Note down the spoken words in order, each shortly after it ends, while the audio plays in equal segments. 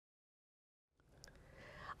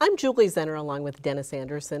I'm Julie Zenner along with Dennis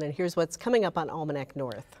Anderson, and here's what's coming up on Almanac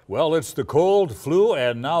North. Well, it's the cold, flu,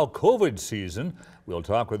 and now COVID season. We'll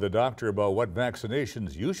talk with the doctor about what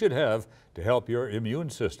vaccinations you should have to help your immune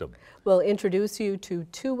system. We'll introduce you to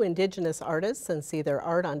two Indigenous artists and see their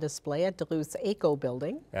art on display at Duluth's AICHO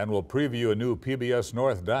building. And we'll preview a new PBS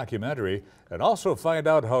North documentary and also find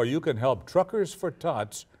out how you can help truckers for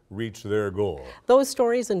Tots reach their goal. Those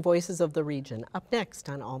stories and voices of the region up next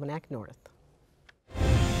on Almanac North.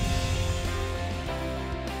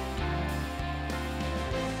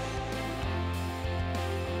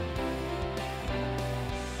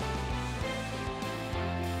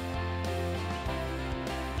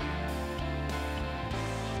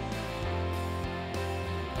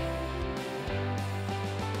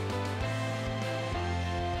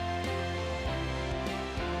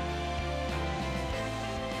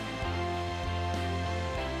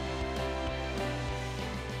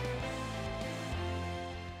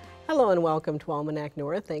 Hello and welcome to Almanac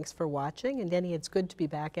North. Thanks for watching. And Denny, it's good to be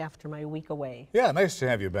back after my week away. Yeah, nice to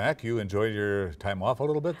have you back. You enjoyed your time off a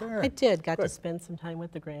little bit there? I did. Got Good. to spend some time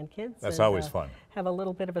with the grandkids. That's and, always fun. Have a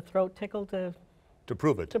little bit of a throat tickle to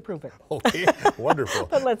prove it. Okay, wonderful.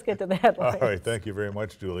 But let's get to that. All right, thank you very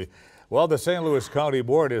much, Julie. Well, the St. Louis County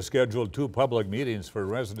Board has scheduled two public meetings for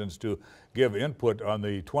residents to give input on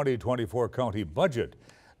the 2024 county budget.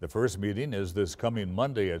 The first meeting is this coming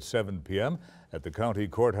Monday at 7 p.m. at the county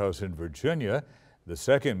courthouse in Virginia. The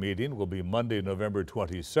second meeting will be Monday, November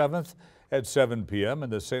 27th at 7 p.m. in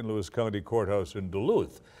the St. Louis County Courthouse in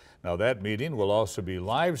Duluth. Now, that meeting will also be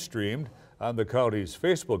live streamed on the county's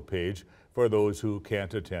Facebook page for those who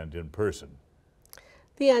can't attend in person.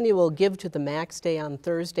 The annual Give to the Max Day on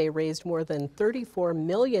Thursday raised more than $34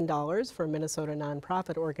 million for Minnesota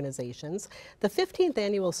nonprofit organizations. The 15th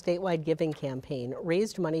annual statewide giving campaign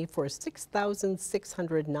raised money for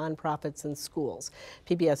 6,600 nonprofits and schools.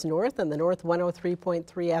 PBS North and the North 103.3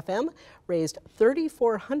 FM raised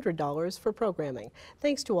 $3,400 for programming.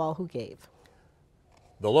 Thanks to all who gave.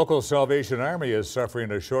 The local Salvation Army is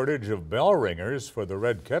suffering a shortage of bell ringers for the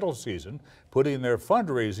Red Kettle season, putting their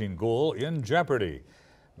fundraising goal in jeopardy.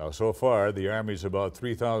 Now, so far, the Army's about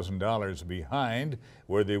 $3,000 behind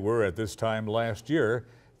where they were at this time last year,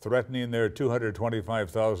 threatening their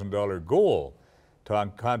 $225,000 goal.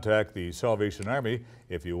 Contact the Salvation Army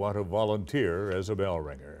if you want to volunteer as a bell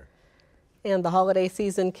ringer. And the holiday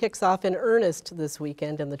season kicks off in earnest this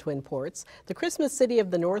weekend in the Twin Ports. The Christmas City of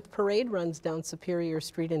the North Parade runs down Superior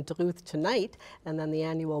Street in Duluth tonight, and then the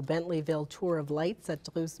annual Bentleyville Tour of Lights at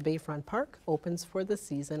Duluth's Bayfront Park opens for the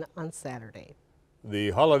season on Saturday.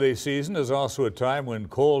 The holiday season is also a time when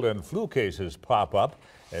cold and flu cases pop up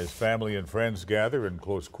as family and friends gather in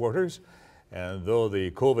close quarters. And though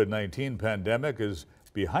the COVID-19 pandemic is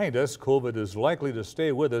behind us, COVID is likely to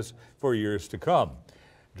stay with us for years to come.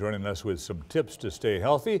 Joining us with some tips to stay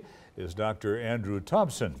healthy is Dr. Andrew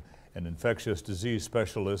Thompson, an infectious disease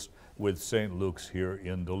specialist with St. Luke's here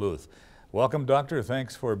in Duluth. Welcome, Doctor.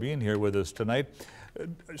 Thanks for being here with us tonight.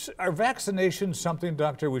 Are vaccinations something,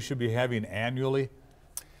 Doctor, we should be having annually?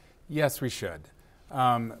 Yes, we should.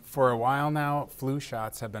 For a while now, flu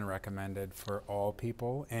shots have been recommended for all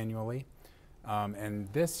people annually. And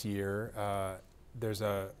this year, there's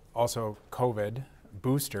also COVID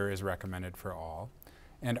booster is recommended for all.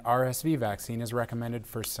 And RSV vaccine is recommended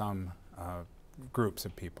for some groups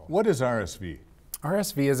of people. What is RSV?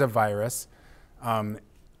 RSV is a virus,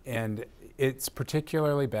 and it's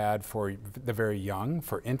particularly bad for the very young,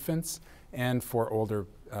 for infants, and for older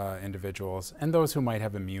individuals, and those who might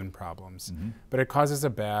have immune problems. Mm-hmm. But it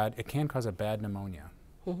can cause a bad pneumonia.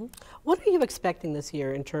 Mm-hmm. What are you expecting this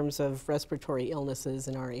year in terms of respiratory illnesses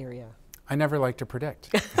in our area? I never like to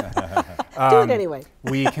predict. Do it anyway.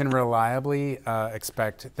 We can reliably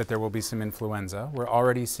expect that there will be some influenza. We're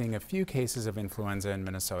already seeing a few cases of influenza in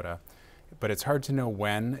Minnesota, but it's hard to know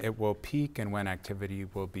when it will peak and when activity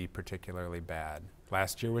will be particularly bad.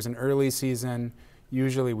 Last year was an early season.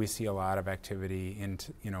 Usually we see a lot of activity in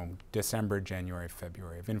December, January,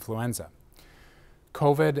 February of influenza.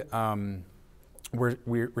 COVID,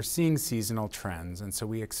 we're seeing seasonal trends, and so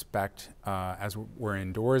we expect as we're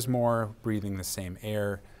indoors more, breathing the same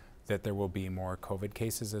air, that there will be more COVID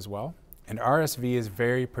cases as well. And RSV is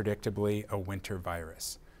very predictably a winter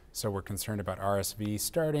virus. So we're concerned about RSV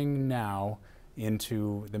starting now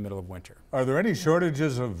into the middle of winter. Are there any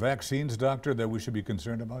shortages of vaccines, Doctor, that we should be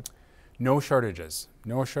concerned about? No shortages.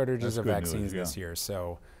 No shortages of vaccines news, yeah. this year.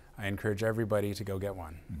 So I encourage everybody to go get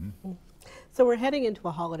one. Mm-hmm. So we're heading into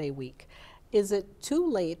a holiday week. Is it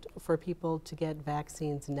too late for people to get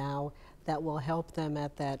vaccines now that will help them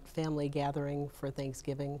at that family gathering for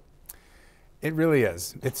Thanksgiving? It really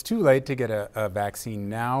is. It's too late to get a vaccine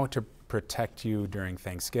now to protect you during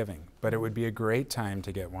Thanksgiving, but it would be a great time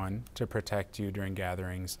to get one to protect you during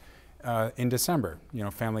gatherings in December. You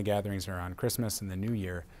know, family gatherings around Christmas and the New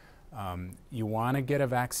Year. You want to get a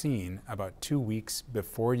vaccine about 2 weeks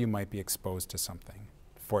before you might be exposed to something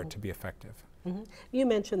for it to be effective. Mm-hmm. You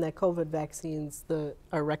mentioned that COVID vaccines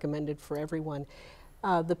are recommended for everyone.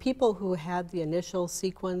 The people who had the initial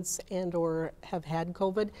sequence and or have had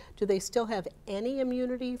COVID, do they still have any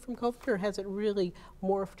immunity from COVID, or has it really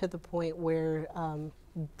morphed to the point where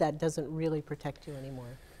that doesn't really protect you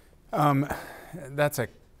anymore? That's a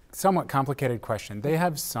somewhat complicated question. They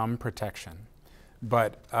have some protection,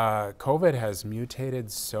 but COVID has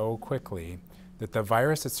mutated so quickly that the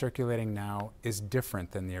virus that's circulating now is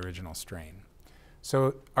different than the original strain.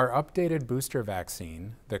 So our updated booster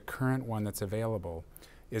vaccine, the current one that's available,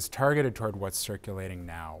 is targeted toward what's circulating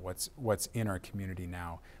now, what's in our community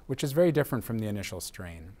now, which is very different from the initial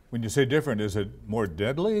strain. When you say different, is it more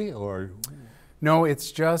deadly or? No,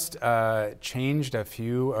 it's just changed a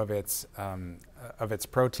few of its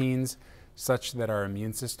proteins such that our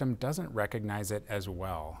immune system doesn't recognize it as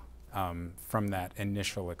well from that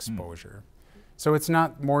initial exposure. So it's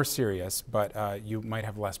not more serious, but you might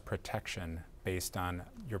have less protection based on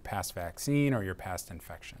your past vaccine or your past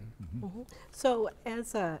infection. Mm-hmm. Mm-hmm. So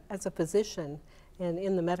as a physician and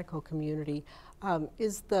in the medical community,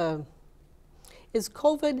 is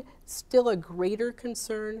COVID still a greater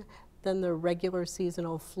concern than the regular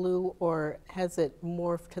seasonal flu, or has it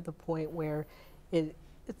morphed to the point where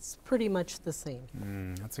it's pretty much the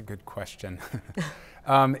same? That's a good question.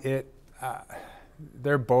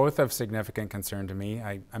 They're both of significant concern to me.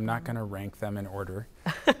 I'm not going to rank them in order.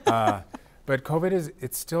 But COVID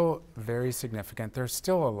it's still very significant. There's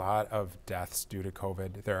still a lot of deaths due to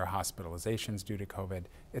COVID. There are hospitalizations due to COVID.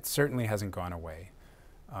 It certainly hasn't gone away.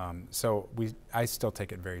 So I still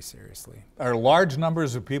take it very seriously. Are large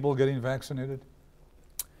numbers of people getting vaccinated?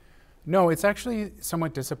 No, it's actually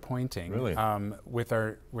somewhat disappointing. Really? With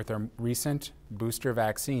our recent booster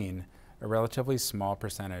vaccine, a relatively small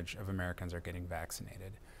percentage of Americans are getting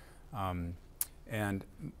vaccinated. And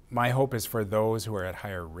my hope is for those who are at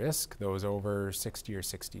higher risk, those over 60 or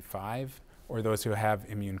 65, or those who have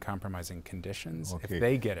immune compromising conditions, Okay. if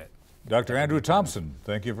they get it. Dr. Andrew Thompson,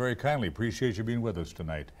 thank you very kindly. Appreciate you being with us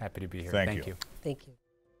tonight. Happy to be here. Thank you. Thank you.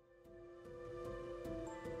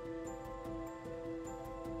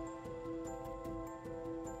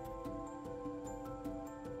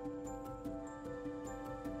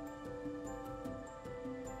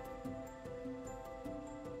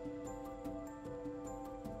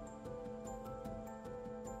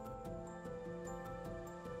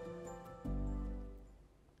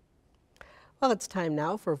 Well, it's time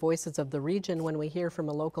now for Voices of the Region, when we hear from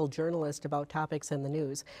a local journalist about topics in the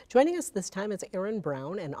news. Joining us this time is Aaron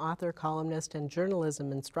Brown, an author, columnist, and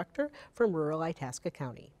journalism instructor from rural Itasca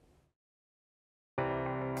County.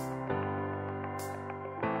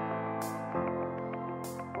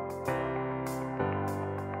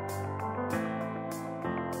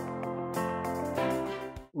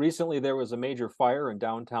 Recently, there was a major fire in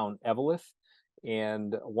downtown Eveleth,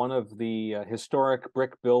 and one of the historic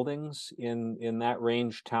brick buildings in that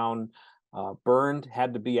range town burned,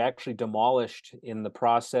 had to be actually demolished in the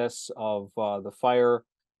process of the fire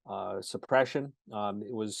suppression.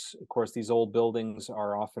 It was, of course, these old buildings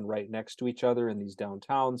are often right next to each other in these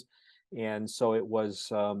downtowns, and so it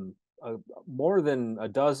was more than a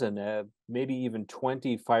dozen, maybe even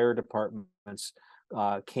 20 fire departments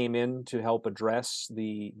came in to help address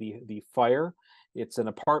the fire. It's an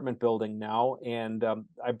apartment building now, and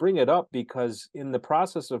I bring it up because in the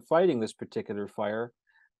process of fighting this particular fire,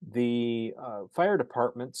 the fire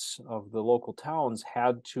departments of the local towns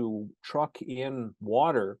had to truck in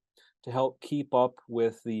water to help keep up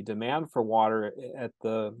with the demand for water at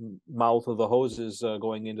the mouth of the hoses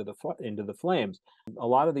going into the flames. A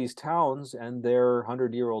lot of these towns and their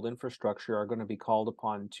 100-year-old infrastructure are going to be called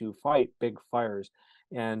upon to fight big fires.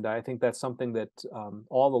 And I think that's something that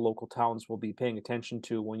all the local towns will be paying attention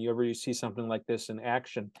to. Whenever you see something like this in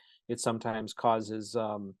action, it sometimes causes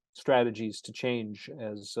strategies to change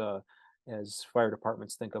as fire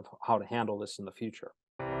departments think of how to handle this in the future.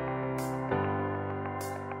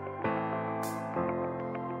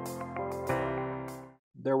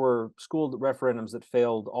 There were school referendums that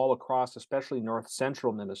failed all across, especially north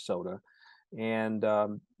central Minnesota, and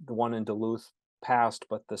the one in Duluth passed,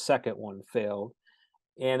 but the second one failed.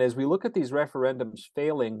 And as we look at these referendums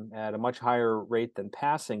failing at a much higher rate than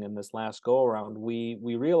passing in this last go-around, we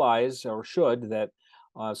realize, or should, that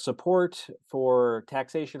support for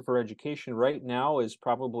taxation for education right now is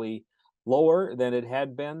probably lower than it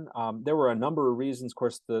had been. There were a number of reasons. Of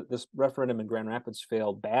course, this referendum in Grand Rapids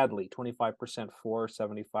failed badly, 25% for,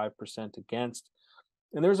 75% against.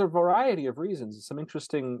 And there's a variety of reasons. Some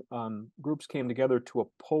interesting groups came together to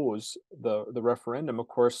oppose the referendum. Of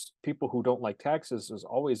course, people who don't like taxes is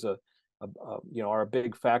always are a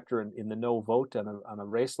big factor in the no vote on a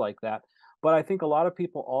race like that. But I think a lot of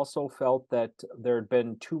people also felt that there had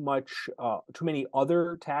been too many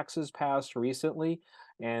other taxes passed recently,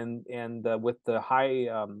 and with the high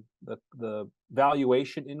the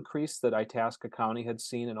valuation increase that Itasca County had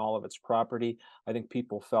seen in all of its property, I think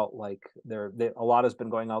people felt like a lot has been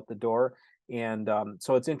going out the door. And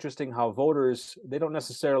so it's interesting how voters, they don't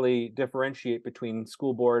necessarily differentiate between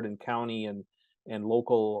school board and county and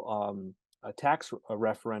local tax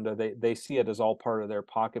referenda. They see it as all part of their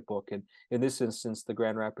pocketbook. And in this instance, the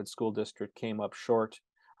Grand Rapids School District came up short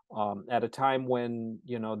at a time when,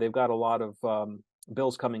 they've got a lot of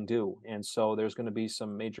bills coming due. And so there's going to be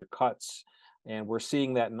some major cuts. And we're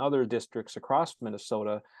seeing that in other districts across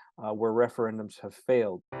Minnesota where referendums have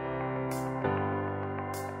failed.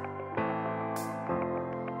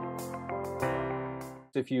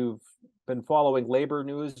 If you've been following labor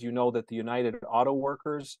news, you know that the United Auto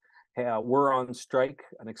Workers were on strike,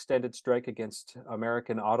 an extended strike against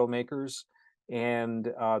American automakers.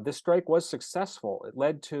 And this strike was successful. It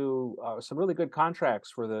led to some really good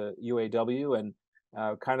contracts for the UAW and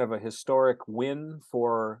kind of a historic win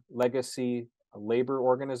for legacy labor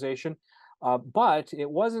organization. But it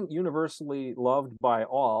wasn't universally loved by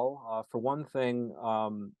all. For one thing,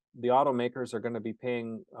 the automakers are going to be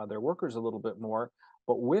paying their workers a little bit more.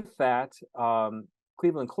 But with that,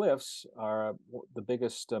 Cleveland Cliffs are the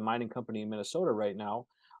biggest mining company in Minnesota right now,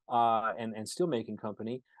 and steelmaking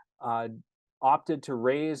company, opted to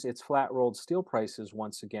raise its flat rolled steel prices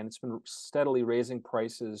once again. It's been steadily raising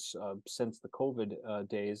prices since the COVID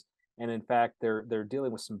days, and in fact, they're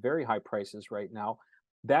dealing with some very high prices right now.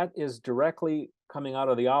 That is directly coming out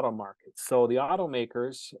of the auto market. So the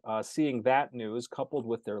automakers, seeing that news coupled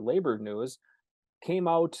with their labor news, came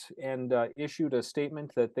out and issued a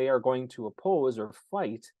statement that they are going to oppose or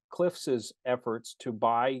fight Cliffs' efforts to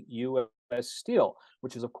buy U.S. Steel,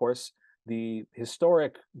 which is, of course, the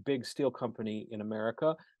historic big steel company in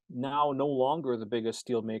America, now no longer the biggest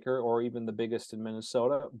steel maker or even the biggest in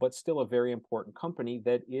Minnesota, but still a very important company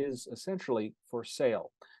that is essentially for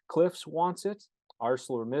sale. Cliffs wants it.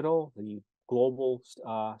 ArcelorMittal, the global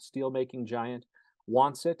steelmaking giant,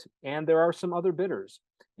 wants it, and there are some other bidders.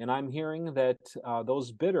 And I'm hearing that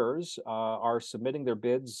those bidders are submitting their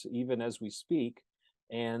bids even as we speak,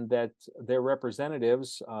 and that their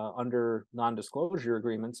representatives, under non-disclosure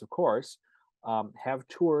agreements, of course, have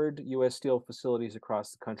toured U.S. Steel facilities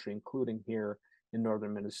across the country, including here in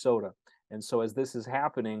northern Minnesota. And so as this is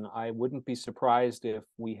happening, I wouldn't be surprised if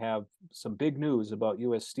we have some big news about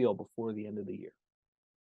U.S. Steel before the end of the year.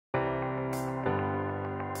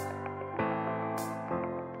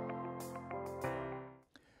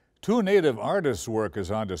 Two Native artists' work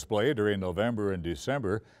is on display during November and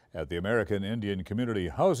December at the American Indian Community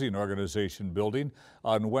Housing Organization building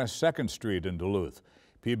on West 2nd Street in Duluth.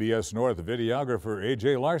 PBS North videographer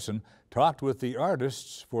A.J. Larson talked with the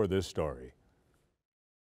artists for this story.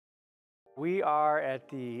 We are at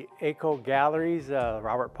the AICHO Galleries,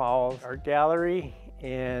 Robert Powell's Art Gallery,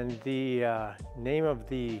 and the name of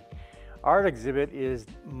the art exhibit is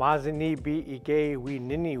Mazini Ige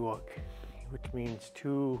Wininiwuk, which means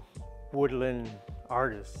two woodland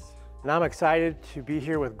artists. And I'm excited to be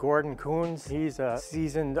here with Gordon Coons. He's a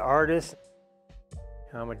seasoned artist.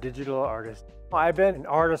 I'm a digital artist. I've been an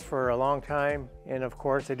artist for a long time, and of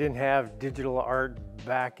course I didn't have digital art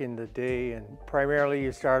back in the day, and primarily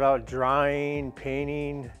you start out drawing,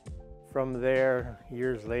 painting. From there,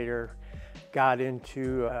 years later, got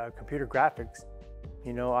into computer graphics.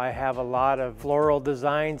 You know, I have a lot of floral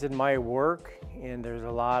designs in my work, and there's a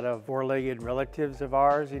lot of four-legged relatives of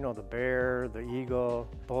ours, you know, the bear, the eagle,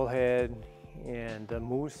 bullhead, and the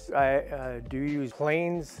moose. I do use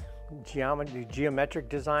planes, geometric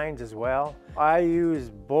designs as well. I use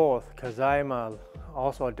both because I'm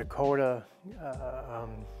also a Dakota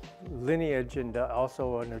lineage and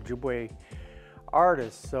also an Ojibwe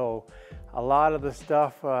artist. So a lot of the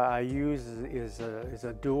stuff I use is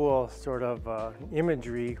a dual sort of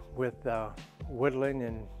imagery with woodland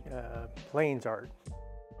and plains art.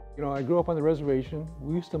 You know, I grew up on the reservation.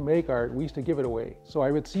 We used to make art, we used to give it away. So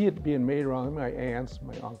I would see it being made around. My aunts,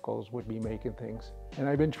 my uncles would be making things. And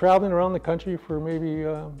I've been traveling around the country for maybe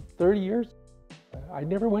 30 years. I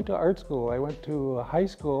never went to art school. I went to high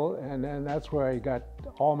school, and then that's where I got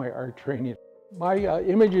all my art training. My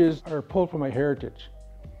images are pulled from my heritage.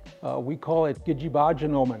 We call it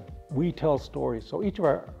Gijibajanoman. we tell stories. So each of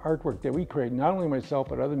our artwork that we create, not only myself,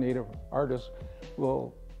 but other Native artists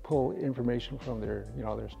will pull information from their,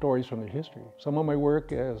 their stories from their history. Some of my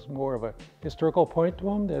work has more of a historical point to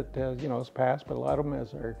them that, is past, but a lot of them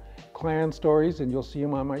as our clan stories, and you'll see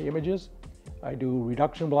them on my images. I do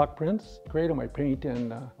reduction block prints, create them. I paint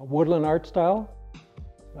in a woodland art style.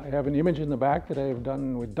 I have an image in the back that I have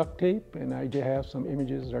done with duct tape, and I have some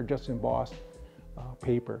images that are just embossed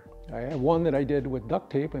paper. I have one that I did with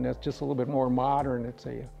duct tape, and that's just a little bit more modern.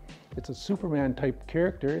 It's a Superman type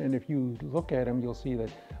character, and if you look at him, you'll see that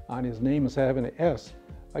on his name, instead of having an S,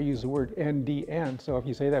 I use the word NDN. So if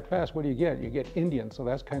you say that fast, what do you get? You get Indian. So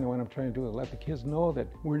that's kind of what I'm trying to do, is let the kids know that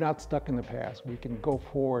we're not stuck in the past. We can go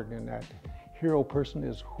forward, and that hero person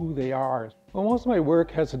is who they are. Well, most of my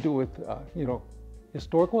work has to do with,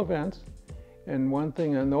 historical events. And one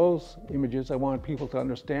thing in those images, I want people to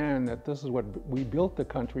understand that this is what we built the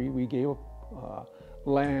country. We gave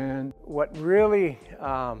land. What really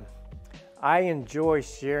I enjoy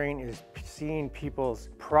sharing is seeing people's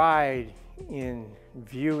pride in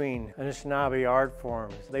viewing Anishinaabe art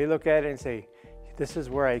forms. They look at it and say, this is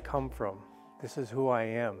where I come from. This is who I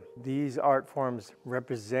am. These art forms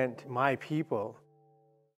represent my people.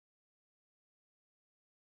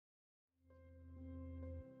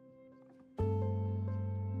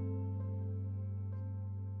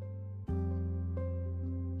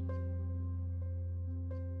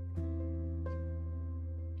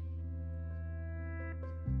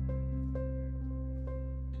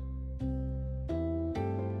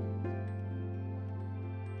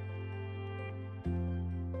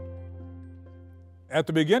 At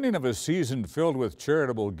the beginning of a season filled with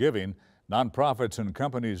charitable giving, nonprofits and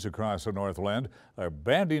companies across the Northland are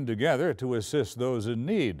banding together to assist those in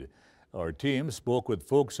need. Our team spoke with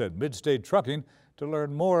folks at Midstate Trucking to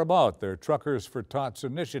learn more about their Truckers for Tots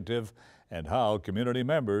initiative and how community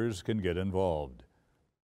members can get involved.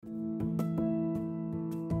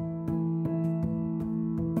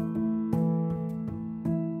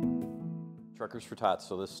 Truckers for Tots,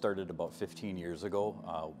 so this started about 15 years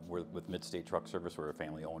ago. We're with Midstate Truck Service. We're a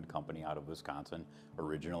family-owned company out of Wisconsin.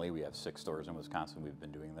 Originally, we have 6 stores in Wisconsin we've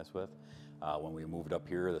been doing this with. When we moved up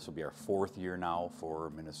here, this will be our 4th year now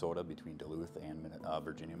for Minnesota, between Duluth and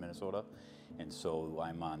Virginia, Minnesota. And so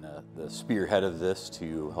I'm on the spearhead of this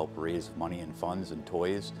to help raise money and funds and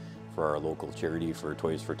toys for our local charity for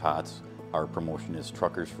Toys for Tots. Our promotion is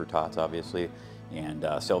Truckers for Tots, obviously. And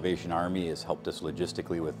Salvation Army has helped us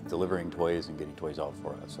logistically with delivering toys and getting toys out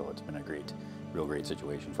for us. So it's been a real great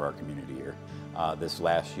situation for our community here. This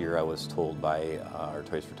last year, I was told by our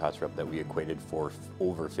Toys for Tots rep that we equated for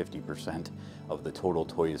over 50% of the total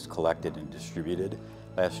toys collected and distributed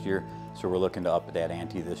last year. So we're looking to up that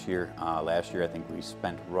ante this year. Last year, I think we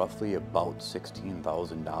spent roughly about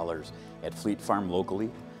 $16,000 at Fleet Farm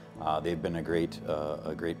locally. They've been a great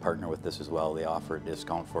partner with this as well. They offer a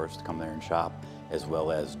discount for us to come there and shop, as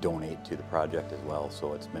well as donate to the project as well.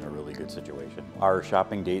 So it's been a really good situation. Our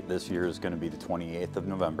shopping date this year is going to be the 28th of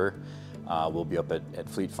November. We'll be up at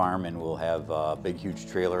Fleet Farm, and we'll have a big, huge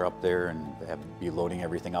trailer up there and be loading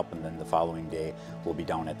everything up. And then the following day, we'll be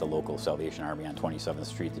down at the local Salvation Army on 27th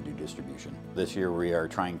Street to do distribution. This year, we are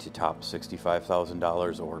trying to top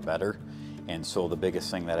 $65,000 or better. And so the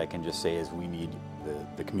biggest thing that I can just say is we need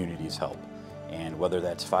the community's help. And whether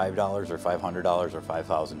that's $5 or $500 or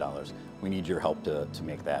 $5,000, we need your help to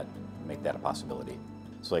make that a possibility.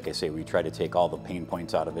 So like I say, we try to take all the pain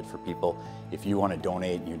points out of it for people. If you want to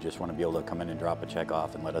donate and you just want to be able to come in and drop a check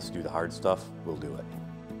off and let us do the hard stuff, we'll do it.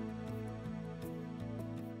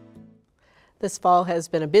 This fall has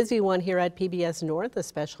been a busy one here at PBS North,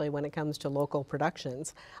 especially when it comes to local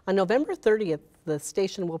productions. On November 30th, the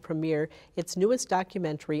station will premiere its newest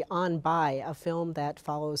documentary, On By, a film that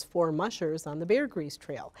follows 4 mushers on the Bear Grease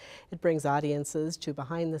Trail. It brings audiences to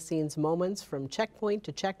behind-the-scenes moments from checkpoint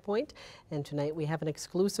to checkpoint, and tonight we have an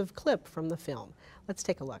exclusive clip from the film. Let's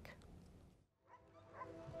take a look.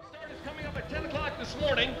 Start is coming up at 10 o'clock this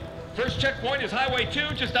morning. First checkpoint is Highway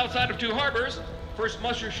 2, just outside of Two Harbors. First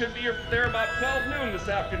musher should be there about 12 noon this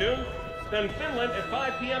afternoon. Then Finland at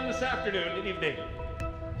 5 p.m. this afternoon and evening.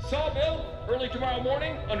 Sawmill early tomorrow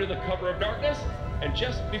morning under the cover of darkness and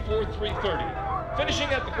just before 3:30. Finishing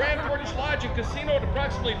at the Grand Portage Lodge and Casino at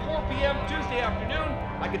approximately 4 p.m. Tuesday afternoon.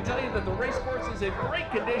 I can tell you that the race course is in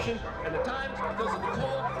great condition, and the times, because of the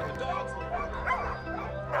cold and the dogs.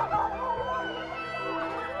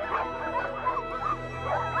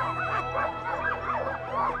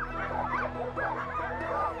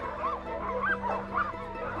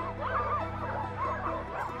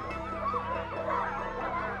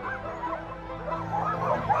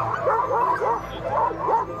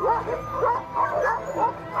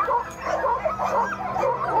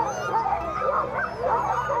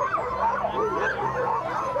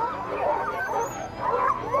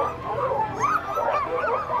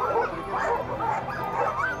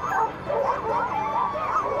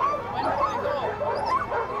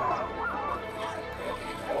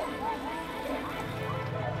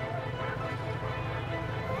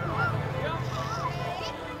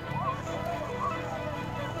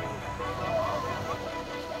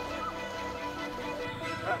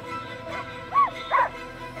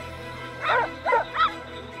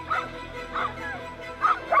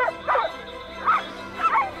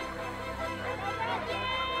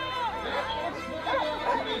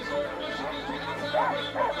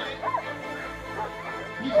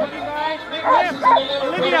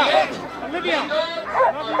 Olivia!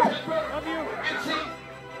 Love you!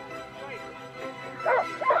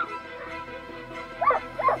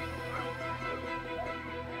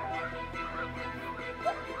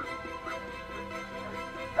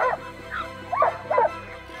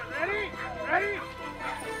 Ready? Ready?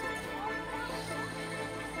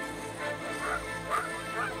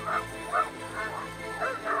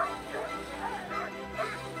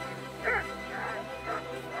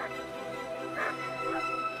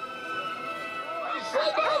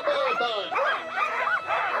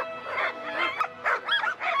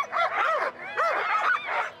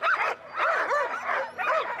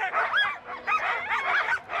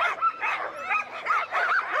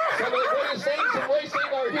 Some of the greatest names in racing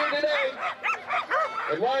are here today.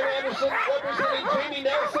 And Ryan Anderson representing Jamie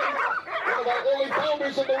Nelson, one of our early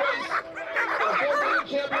founders of the race. And a four-time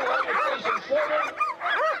champion on the station shorter.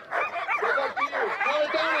 Good luck to you. Count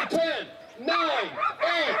it down in 10, 9,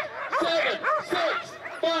 8, 7, 6,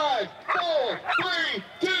 5, 4, 3,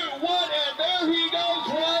 2, 1, and there he goes,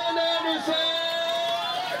 Ryan Anderson!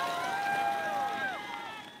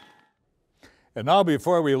 And now,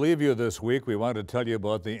 before we leave you this week, we want to tell you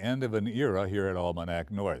about the end of an era here at Almanac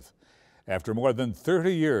North. After more than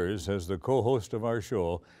 30 years as the co-host of our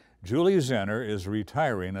show, Julie Zenner is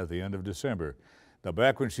retiring at the end of December. Now,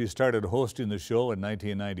 back when she started hosting the show in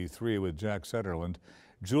 1993 with Jack Sutherland,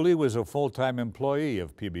 Julie was a full-time employee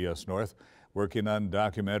of PBS North, working on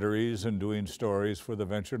documentaries and doing stories for the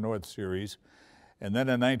Venture North series. And then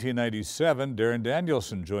in 1997, Darren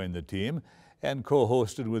Danielson joined the team and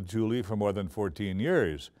co-hosted with Julie for more than 14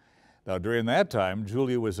 years. Now, during that time,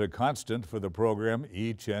 Julie was a constant for the program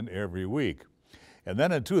each and every week. And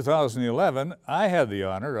then in 2011, I had the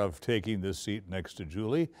honor of taking this seat next to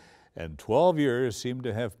Julie, and 12 years seemed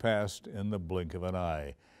to have passed in the blink of an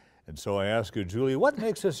eye. And so I ask you, Julie, what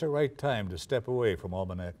makes this the right time to step away from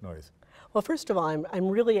Almanac North? Well, first of all, I'm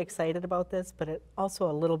really excited about this, but it also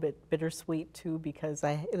a little bit bittersweet too, because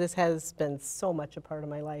this has been so much a part of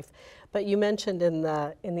my life. But you mentioned in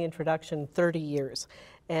the introduction 30 years,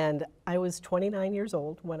 and I was 29 years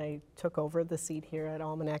old when I took over the seat here at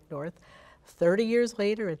Almanac North. 30 years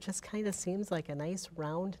later, it just kind of seems like a nice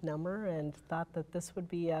round number, and thought that this would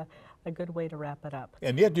be a good way to wrap it up.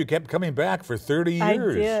 And yet you kept coming back for 30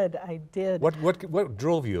 years. I did. What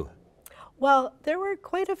drove you? Well, there were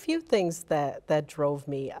quite a few things that drove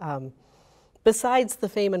me, besides the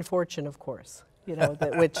fame and fortune, of course, you know,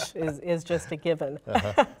 which is just a given.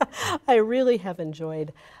 Uh-huh. I really have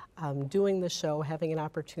enjoyed doing the show, having an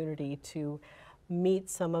opportunity to meet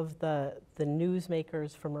some of the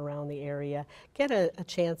newsmakers from around the area, get a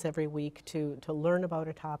chance every week to learn about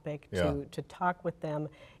a topic, to talk with them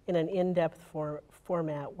in an in-depth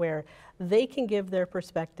format where they can give their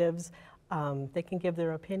perspectives, they can give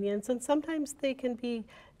their opinions, and sometimes they can be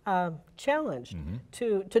challenged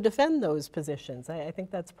to defend those positions. I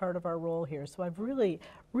think that's part of our role here. So I've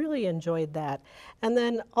really enjoyed that. And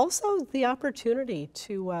then also the opportunity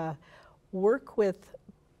to work with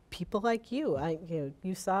people like you.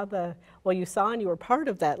 You saw and you were part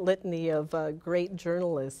of that litany of great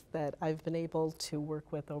journalists that I've been able to work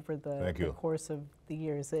with over the course of the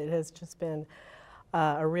years. It has just been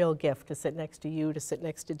a real gift to sit next to you, to sit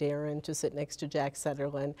next to Darren, to sit next to Jack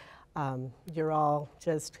Sutherland. You're all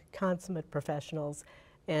just consummate professionals,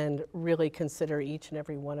 and really consider each and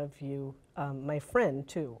every one of you my friend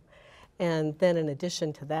too. And then in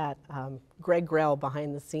addition to that, Greg Grell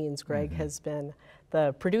behind the scenes. Greg has been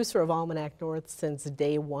the producer of Almanac North since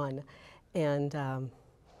day one. And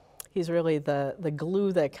he's really the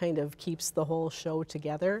glue that kind of keeps the whole show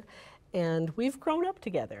together. And we've grown up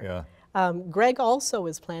together. Yeah. Greg also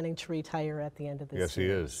is planning to retire at the end of this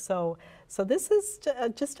year. Yes, he is. So this is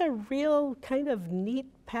just a real kind of neat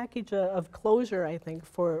package of closure, I think,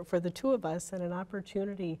 for the two of us, and an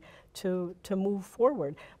opportunity to move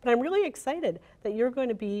forward. But I'm really excited that you're going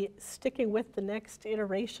to be sticking with the next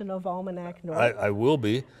iteration of Almanac North. I will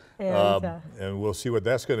be, and we'll see what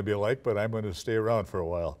that's going to be like, but I'm going to stay around for a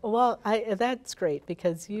while. Well, that's great,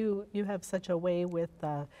 because you have such a way with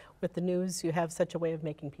the news. You have such a way of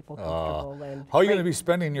making people comfortable. And how are you going to be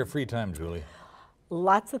spending your free time, Julie?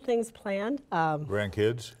 Lots of things planned.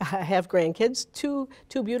 Grandkids? I have grandkids, two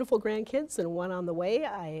beautiful grandkids, and one on the way.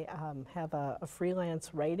 I have a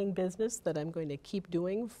freelance writing business that I'm going to keep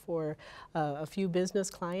doing for a few business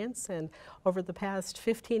clients. And over the past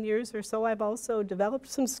 15 years or so, I've also developed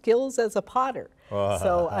some skills as a potter.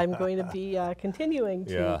 So I'm going to be continuing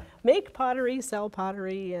to make pottery, sell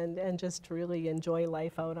pottery, and just really enjoy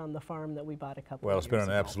life out on the farm that we bought a couple of years ago. Well, it's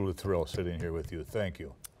been an absolute thrill sitting here with you. Thank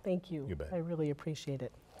you. Thank you. You bet. I really appreciate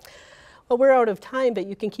it. Well, we're out of time, but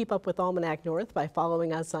you can keep up with Almanac North by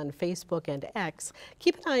following us on Facebook and X.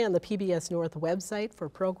 Keep an eye on the PBS North website for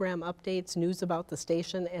program updates, news about the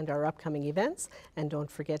station, and our upcoming events. And don't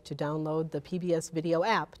forget to download the PBS video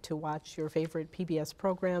app to watch your favorite PBS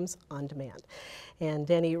programs on demand. And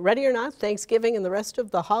Danny, ready or not, Thanksgiving and the rest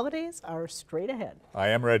of the holidays are straight ahead. I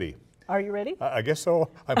am ready. Are you ready? I guess so.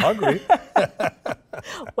 I'm hungry.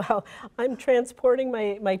 Well, I'm transporting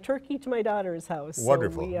my turkey to my daughter's house.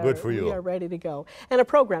 Wonderful. So Good for you. We are ready to go. And a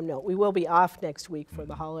program note, we will be off next week for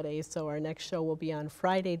the holidays, so our next show will be on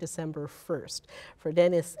Friday, December 1st. For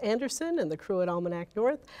Dennis Anderson and the crew at Almanac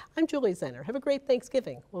North, I'm Julie Zenner. Have a great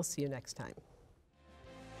Thanksgiving. We'll see you next time.